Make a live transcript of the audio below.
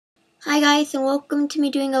Hi guys, and welcome to me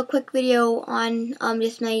doing a quick video on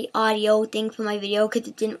just my audio thing for my video because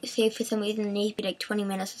it didn't save for some reason. It needs to be like 20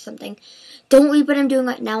 minutes or something. Don't read what I'm doing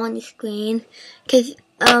right now on the screen because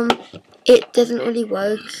it doesn't really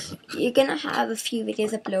work. You're gonna have a few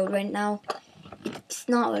videos upload right now. It's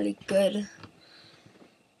not really good.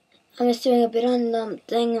 I'm just doing a bit on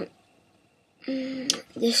thing.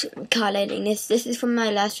 This highlighting this. This is from my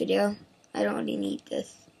last video. I don't really need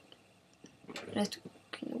this.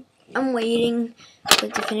 I'm waiting for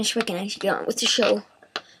it to finish so I can actually get on with the show.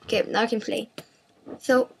 Okay, now I can play.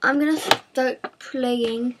 So I'm gonna start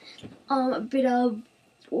playing a bit of.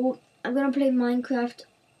 I'm gonna play Minecraft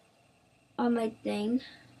on my thing.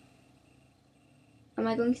 Am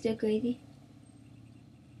I going still crazy?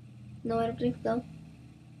 No, I don't think so.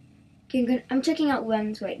 Okay, I'm checking out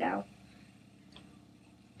runs right now.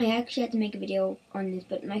 I actually had to make a video on this,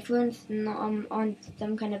 but my friend's not on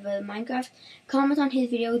some kind of a Minecraft. Comment on his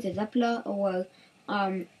videos as Zepla or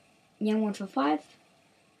Young145.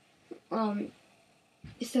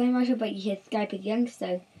 So much about his Skype is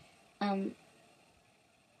Youngster. I'm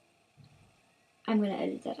gonna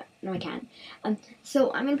edit that out. No, I can't.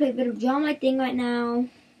 So I'm gonna play a bit of Draw My Thing right now.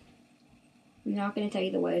 I'm not gonna tell you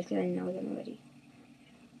the words because I know them already.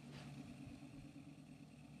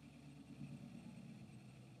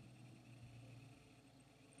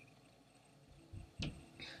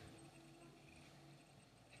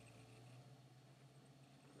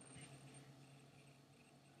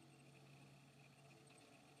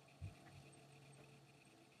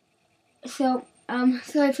 So,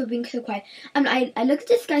 sorry for being so quiet. I looked at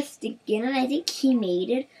this guy's skin and I think he made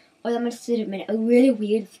it, or that must have been a really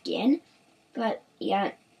weird skin. But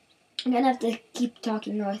yeah, I'm gonna have to keep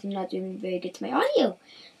talking or else I'm not doing very good to my audio.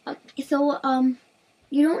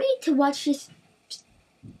 You don't need to watch this.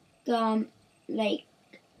 To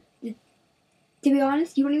be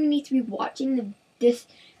honest, you don't even need to be watching this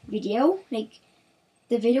video. Like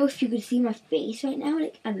the video, if you could see my face right now,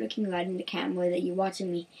 like I'm looking right in the camera that you're watching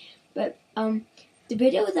me. But the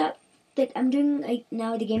video that I'm doing like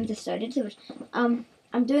now, the game just started. So I'm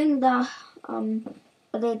doing the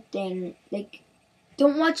other thing. Like,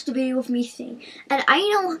 don't watch the video of me singing. And I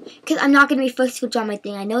know because I'm not gonna be first to Draw My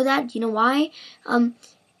Thing. I know that. You know why?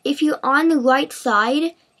 If you're on the right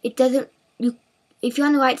side, it doesn't. If you're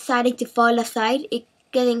on the right side, like the far left side, it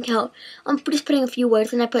doesn't count. I'm just putting a few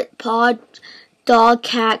words, and I put pod, dog,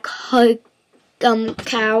 cat, cow,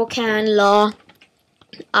 can, law.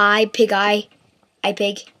 I pig,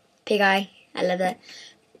 pig eye. I love that.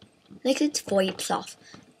 Like it's VoIPs off.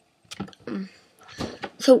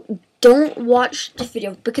 So don't watch this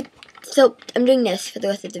video because. So I'm doing this for the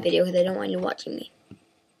rest of the video because I don't want you watching me.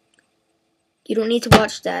 You don't need to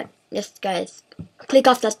watch that. Yes, guys, click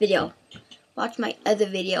off that video. Watch my other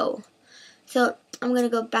video. So I'm gonna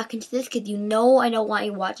go back into this because I don't want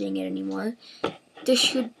you watching it anymore. This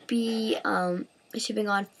should be it should be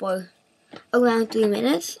on for around 3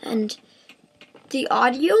 minutes, and the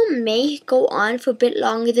audio may go on for a bit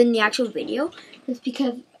longer than the actual video. It's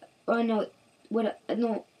because one of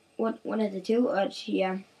the two.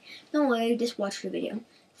 Yeah, don't worry, just watch the video.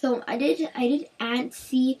 So I did and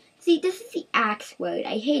see this is the axe word.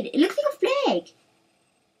 I hate it. It looks like a flag,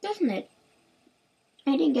 doesn't it?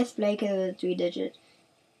 I didn't guess flag because it was 3 digits.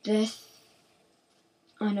 This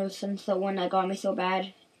I know since the one that got me so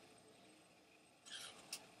bad.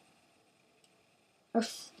 Or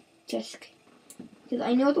just because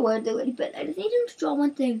I know the word already, but I just need him to draw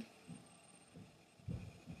one thing.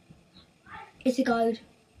 It's a guide.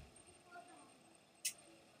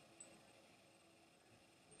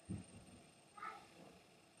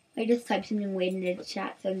 I just typed something weird into the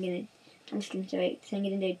chat, so I'm just gonna start saying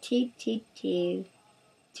it in there. Two.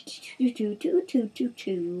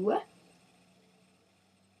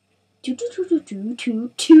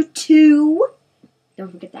 Don't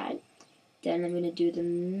forget that. Then I'm gonna do the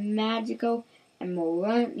magical and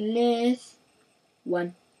miraculous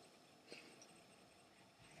one.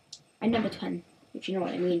 I number 10, if you know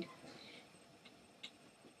what I mean.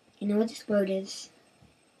 You know what this word is?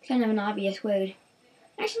 It's kind of an obvious word.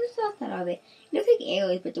 Actually, it's not that obvious. It looks like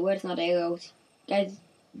arrows, but the word's not arrows. Guys,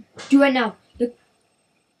 do it now. Look.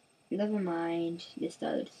 Never mind. This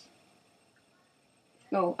does.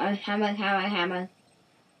 Oh, hammer.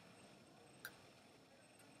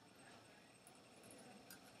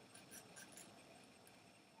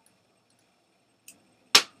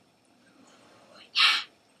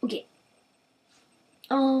 Okay.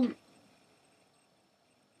 Oh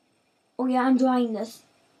yeah, I'm drawing this.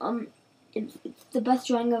 It's the best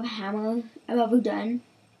drawing of a hammer I've ever done.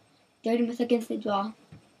 30 seconds to draw.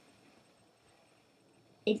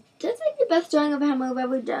 It does like the best drawing of him I've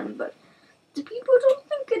ever done, but the people don't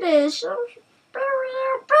think it is. So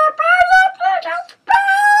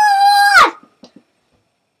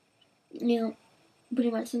yeah,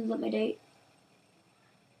 pretty much sums up my date.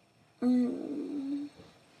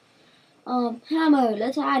 Hammer,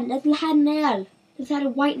 let's add nail. Let's add a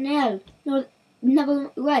white nail. No,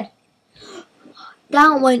 never red.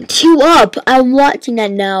 That went 2 up. I'm watching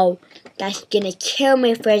that now. That's gonna kill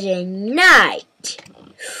me for the night.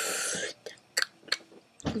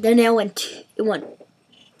 The nail went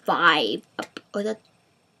 5 up. Oh, that.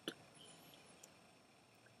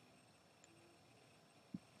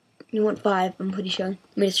 You want 5? I'm pretty sure.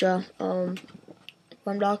 Mr.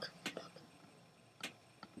 1 block.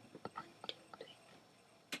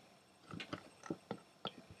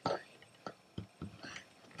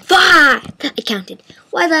 5! I counted.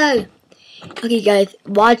 Why though? Okay, guys,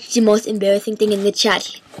 watch the most embarrassing thing in the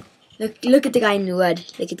chat. Look at the guy in the red.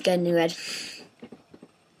 Look at the guy in the red.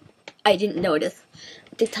 I didn't notice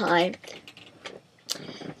at the time.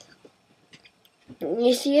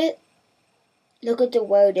 You see it? Look at the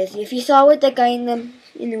word is. If you saw what the guy in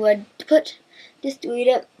the red put, just read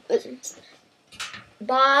it.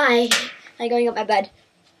 Bye. I'm going up my bed.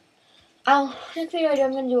 Oh, next video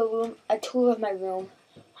I'm gonna do a tour of my room.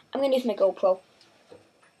 I'm gonna use my GoPro.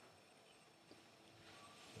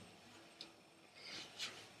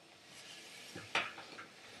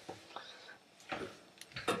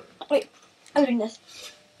 Wait, I'm doing this.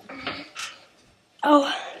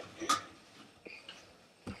 Oh.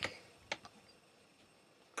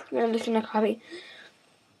 I'm just gonna copy.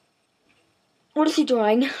 What is he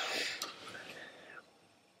drawing?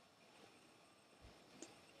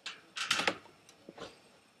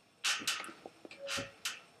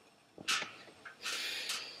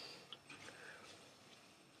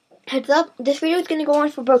 Heads up, this video is gonna go on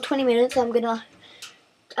for about 20 minutes. So I'm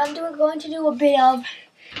going to do a bit of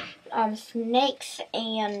snakes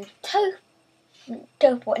and tofu.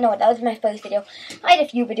 No, that was my first video. I had a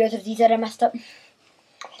few videos of these that I messed up.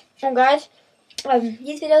 So guys,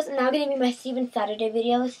 these videos are now gonna be my Steven Saturday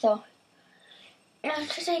videos. So I'm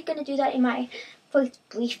just gonna do that in my first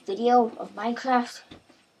brief video of Minecraft.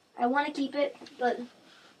 I want to keep it, but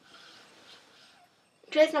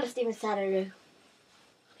today's not a Steven Saturday.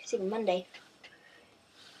 It's even Monday.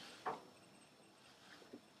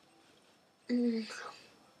 No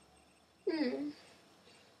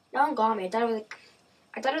one got me. I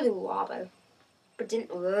thought it was a robber, but it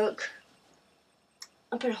didn't work.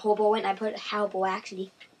 I put hobo in. I put hobo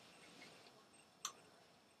actually.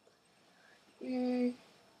 Don't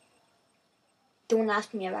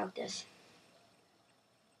ask me about this.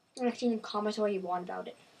 Actually, comment what you want about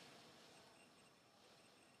it.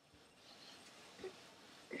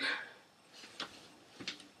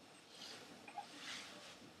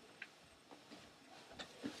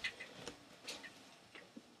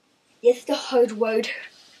 Yes, the hard word.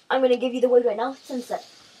 I'm gonna give you the word right now. Sunset.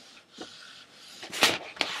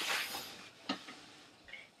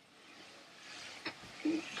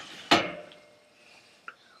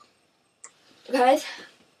 Guys,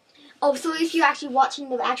 so if you're actually watching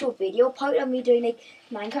the actual video part of me doing like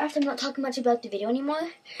Minecraft, I'm not talking much about the video anymore.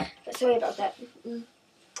 But sorry about that.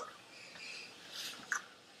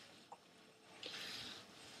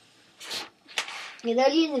 Yeah,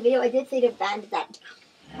 earlier in the video, I did say to ban that.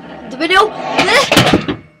 The video.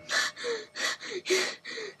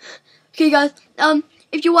 Okay, guys.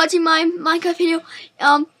 If you're watching my Minecraft video,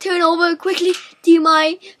 turn over quickly to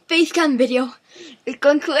my facecam video. It's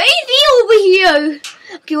going crazy over here.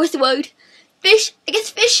 Okay, what's the word? Fish. I guess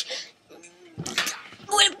fish.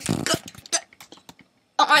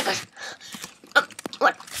 Oh my gosh.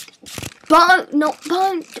 What? Bone. No.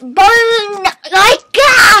 Bone. Like,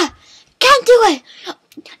 can't do it.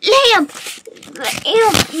 Lamb.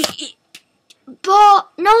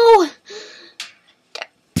 No.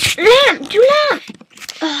 Lamb. Do lamb.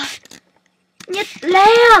 Yes,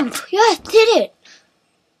 lamb. Yes, did it.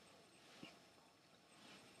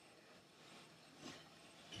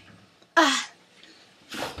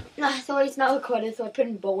 Sorry, it's not recorded, so I put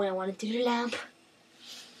in bowl when I wanted to do lamp.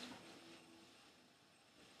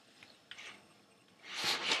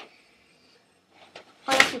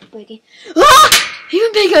 Oh, that's breaking. Ah!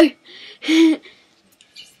 Even bigger!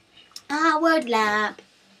 Word lamp.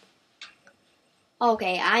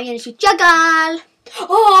 Okay, I'm gonna shoot Juggle!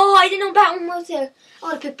 Oh, I didn't know Batman was here. I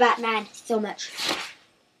want to pick Batman so much.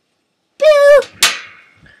 Boo!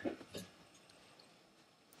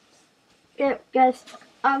 Yeah, guys,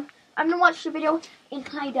 I'm gonna watch the video in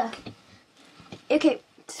high-def. Okay,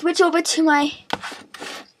 switch over to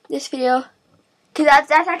this video. Cause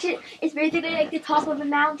that's actually, it's basically like the top of a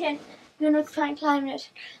mountain. Then let's try and climb it.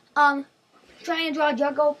 Trying to draw a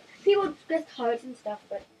jungle. People just hearts and stuff,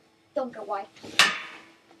 but don't know why.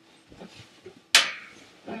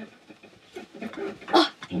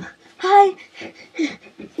 Oh, hi.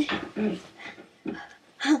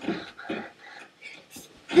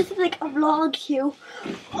 This is like a vlog queue.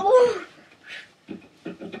 Oh.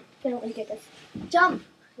 I don't want to get this. Jump.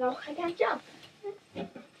 No, I can't jump.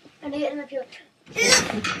 I need to get in the queue.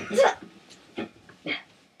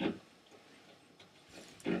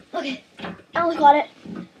 Okay, I almost got it.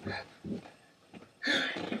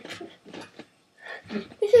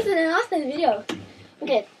 This is an awesome video.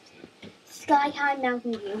 Okay, sky high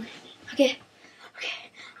mountain view. Okay,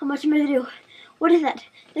 how much am I gonna do? What is that?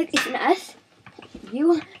 Like, it's an S?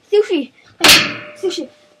 You? Sushi! Sushi!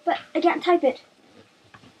 But I can't type it.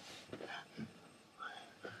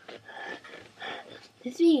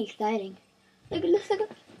 This is really exciting. Look, it looks like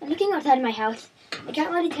I'm looking outside of my house. I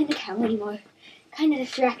can't really turn the camera anymore. Kind of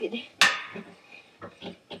distracted.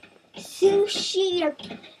 Sushi!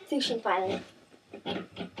 Sushi finally.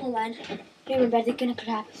 Hold on. Remember, they're gonna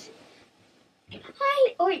collapse.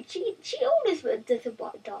 Hi! Oh wait, she owns this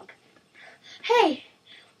dog. Hey!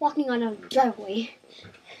 Walking on a driveway.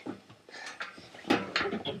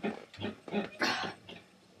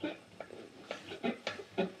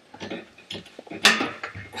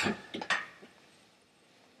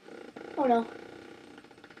 Oh no.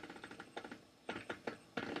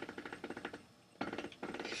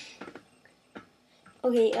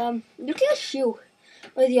 Okay, look at a shoe.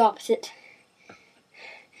 Or the opposite.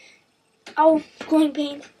 Oh, groin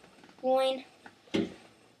pain. Groin.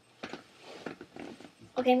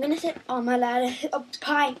 Okay, I'm gonna sit on my ladder. Oh,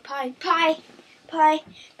 pie. Gotta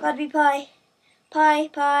be pie. Pie.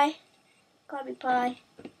 Gotta be pie.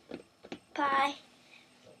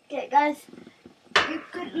 Okay, guys. You're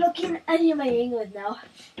good looking at my English now.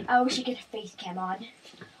 I wish I could have face cam on.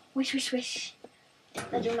 Wish.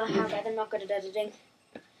 I don't know how, guys. I'm not good at editing.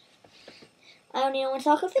 I only know when to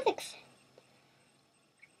talk of physics.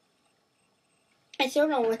 I still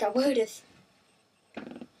don't know what that word is.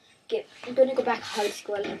 Okay, I'm gonna go back to high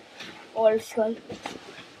school. Old school.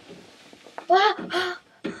 Ah!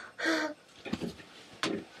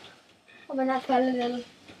 Oh man, that fell a little.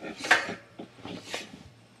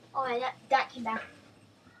 Oh man, that came back.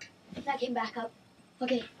 That came back up.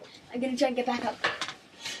 Okay, I'm gonna try and get back up.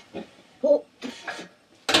 Oh.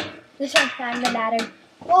 This one's climbing the ladder.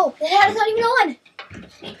 Whoa, the ladder's not even on!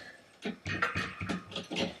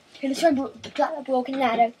 Okay, let's try and got a broken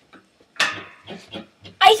ladder.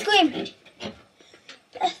 Ice cream!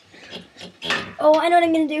 Oh, I know what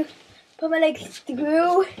I'm gonna do. Put my legs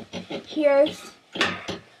through here.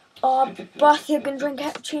 Oh, boss, you're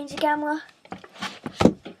gonna change the camera.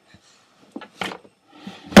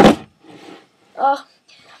 Oh,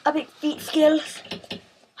 epic feet skills.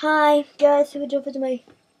 Hi, guys, so jump into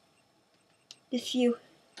this view.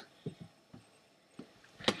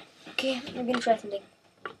 Okay, I'm gonna try something.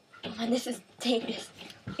 Oh man, this is dangerous.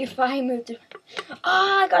 If I move to...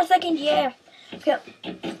 Ah, I got a second, yeah. Okay.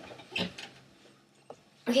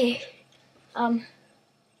 Okay. Oh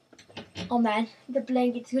man, the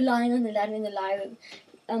blanket's lying on the ladder and the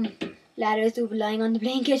ladder is lying on the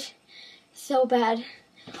blanket. So bad.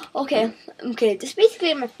 Okay, this is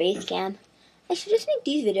basically my face cam. I should just make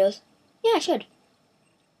these videos. Yeah, I should.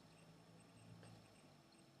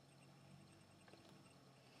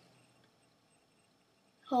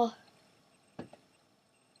 Oh.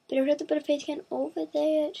 But I would have to put a face cam over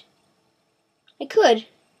there. I could.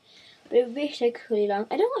 But I wish I could long.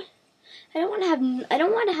 I don't want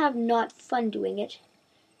to have not fun doing it.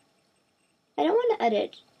 I don't want to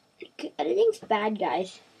edit. Editing's bad,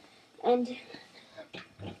 guys. And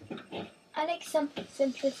I like some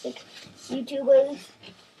simplistic YouTubers.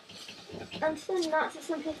 I'm so not so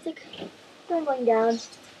simplistic. I'm going down.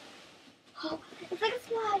 Oh, it's like a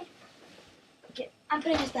slide. Okay, I'm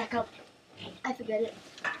putting this back up. I forget it.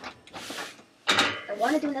 I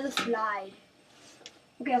want to do another slide.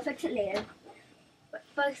 Okay, I'll fix it later. But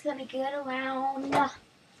first, let me get around.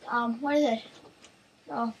 What is it?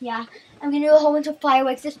 Oh, yeah. I'm gonna do a whole bunch of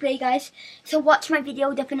fireworks display, guys. So watch my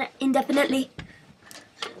video indefinitely.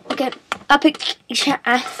 Okay, I'll pick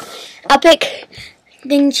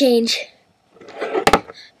thing change.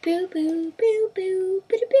 Boo boo boo boo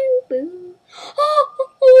boo boo boo. Oh.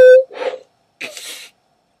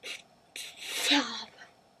 Stop.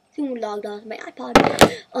 Soon logged on to my iPod.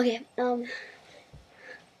 Okay, yo.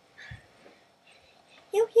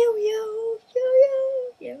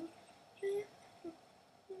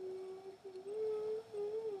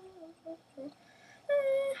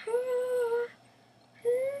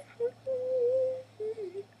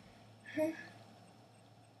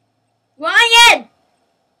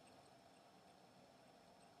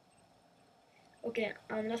 Okay,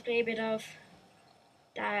 let's play a bit of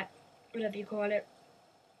that, whatever you call it.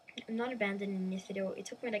 I'm not abandoning this video. It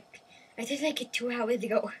took me like, I did like it 2 hours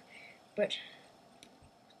ago. But,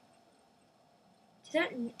 is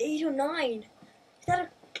that 8 or 9? Is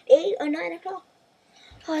that 8 or 9 o'clock?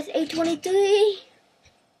 Oh, it's 8:23.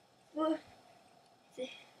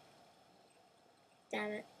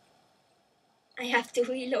 Damn it. I have to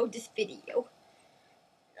reload this video.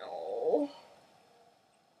 No.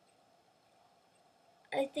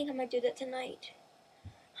 I think I might do that tonight.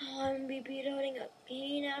 Oh, I'm gonna be reloading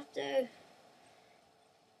again after.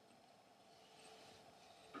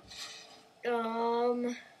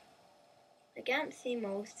 I can't see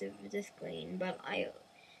most of the screen, but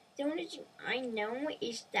the only thing I know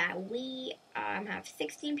is that we have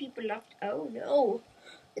 16 people left. Oh no.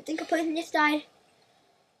 I think a person just died.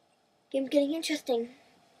 Game's getting interesting.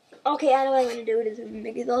 Okay, I know what I'm gonna do. This is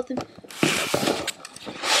make it awesome.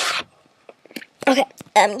 Okay,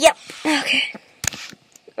 yep. Okay.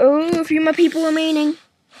 Oh, a few more people remaining.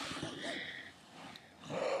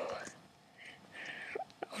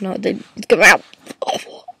 Oh no, it's coming out.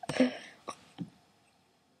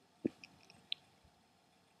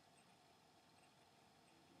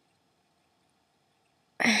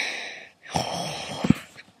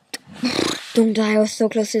 Don't die, I was so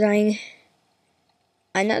close to dying.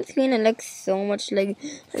 On that screen, it looks so much like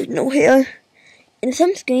there's no hair. In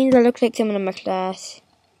some screens, I look like someone in my class.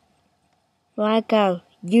 Marco,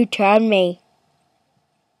 you turned me.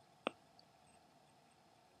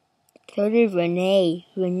 So did Renee.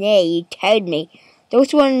 Renee, you told me.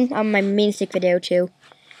 Those one on my main stick video too.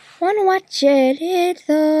 Wanna watch it? It's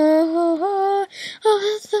all.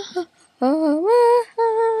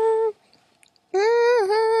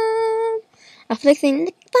 I'm flexing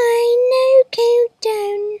the final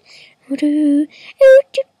countdown.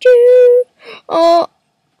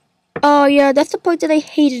 Oh yeah, that's the part that I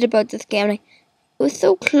hated about this game. Like, it was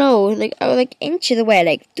so close. Like, I was like inches away.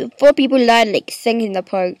 Like, 4 people died like singing the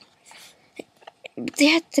part. They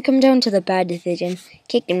had to come down to the bad decision,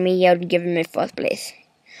 kicking me out and giving me 1st place.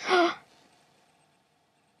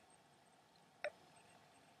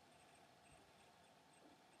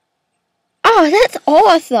 Oh, that's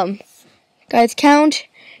awesome! Guys, count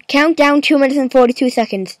down 2 minutes and 42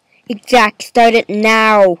 seconds. Exact. Start it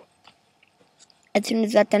now. As soon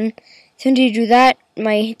as that's done, as soon as you do that,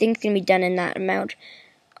 my thing's gonna be done in that amount.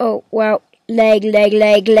 Oh wow, leg. Well,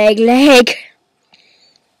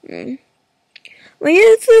 yeah,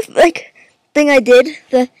 it's this like thing I did.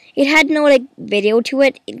 It had no like video to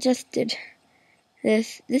it. It just did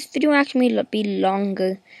this. This video actually will be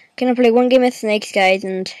longer. Gonna play one game of Snakes, guys,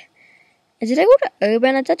 and did I go to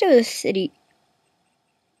Urban? I thought it was a city.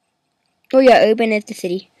 Oh yeah, Urban is the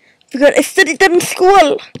city. Forgot I studied that in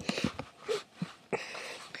school.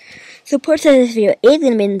 So part of this video is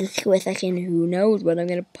gonna be in the school section. Who knows what I'm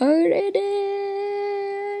gonna put it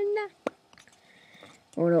in?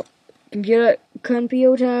 Oh no.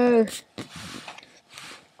 Computer.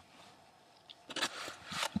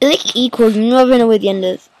 Is it equal? You never know what the end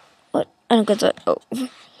is. What? I don't get that. Oh.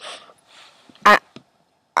 I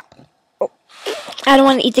don't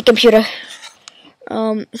want to eat the computer.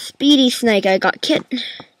 Speedy Snake, I got Kit.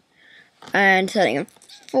 And starting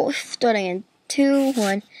in 2,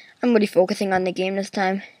 1. I'm really focusing on the game this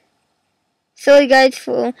time. Sorry guys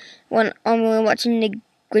for when you're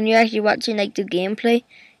actually watching like the gameplay.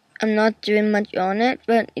 I'm not doing much on it,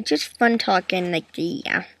 but it's just fun talking like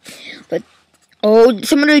yeah. But oh,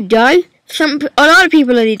 someone already died? A lot of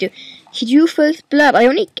people already do. Did you first blood? I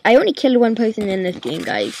only killed 1 person in this game,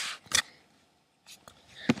 guys.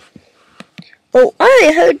 Oh,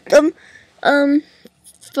 I heard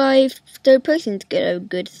 5 third persons get out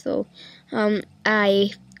good, so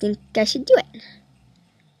I think I should do it.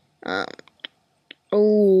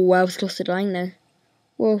 Oh, I was close to dying there.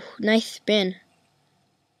 Whoa, nice spin.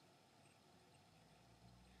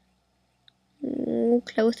 Oh,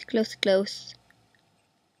 close.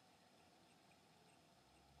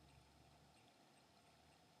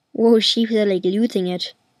 Whoa, sheep are like looting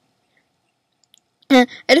it. I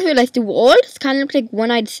just realized the walls kind of look like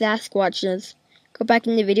one-eyed Sasquatches. Go back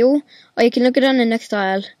in the video, or you can look at it on the next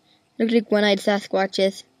aisle. Look like one-eyed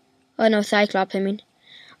Sasquatches. Oh no, Cyclops, I mean.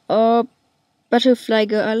 Oh, Butterfly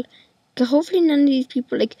Girl. Hopefully none of these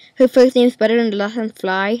people, like, her first name's better than the last name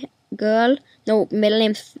Fly Girl. No, middle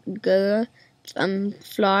name's Girl.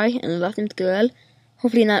 Fly, and the last name's Girl.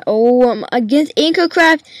 Hopefully not. Oh, I'm against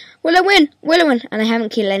Anchorcraft. Will I win? And I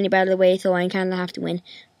haven't killed anybody by the way, so I kind of have to win.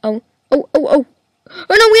 Oh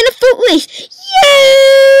no, we're in a foot race!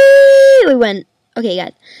 Yay! We win. Okay,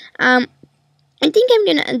 guys. I think I'm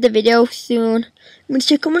gonna end the video soon. I'm gonna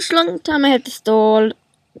check how much long time I have to stall.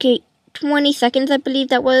 Okay, 20 seconds I believe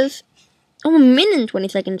that was. Oh, a minute and 20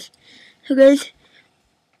 seconds. So guys.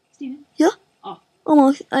 Steven? Yeah? Off.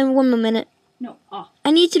 Almost. I'm 1 more minute. No, off.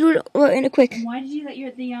 I need to do it in a quick. And why did you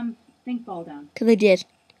let the thing fall down? Because I did.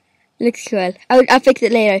 It looks cool. I'll fix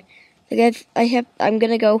it later. So guys, I'm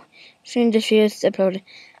gonna go. Soon this video is uploaded.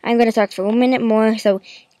 I'm gonna talk for 1 minute more. So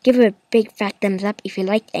give it a big fat thumbs up if you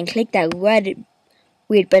liked and click that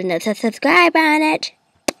weird button that says subscribe on it.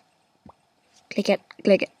 Click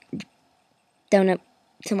it. Down up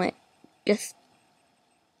somewhere. Just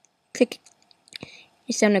click.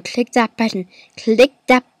 It's down there. Click that button. Click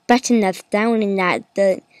that button that's down in that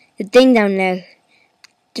the thing down there.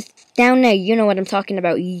 Just down there. You know what I'm talking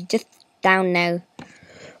about. You just down there.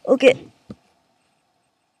 Okay.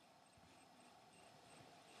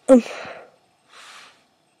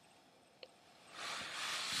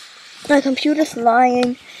 My computer's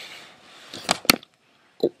lying.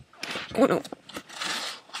 Oh no.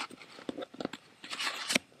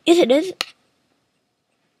 Yes, it is.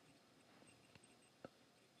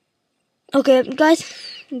 Okay, guys,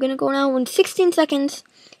 I'm gonna go now in 16 seconds.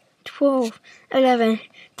 12, 11,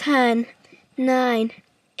 10, 9,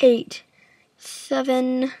 8,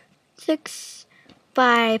 7, 6,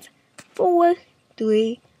 5, 4,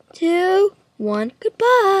 3, 2, 1.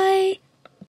 Goodbye.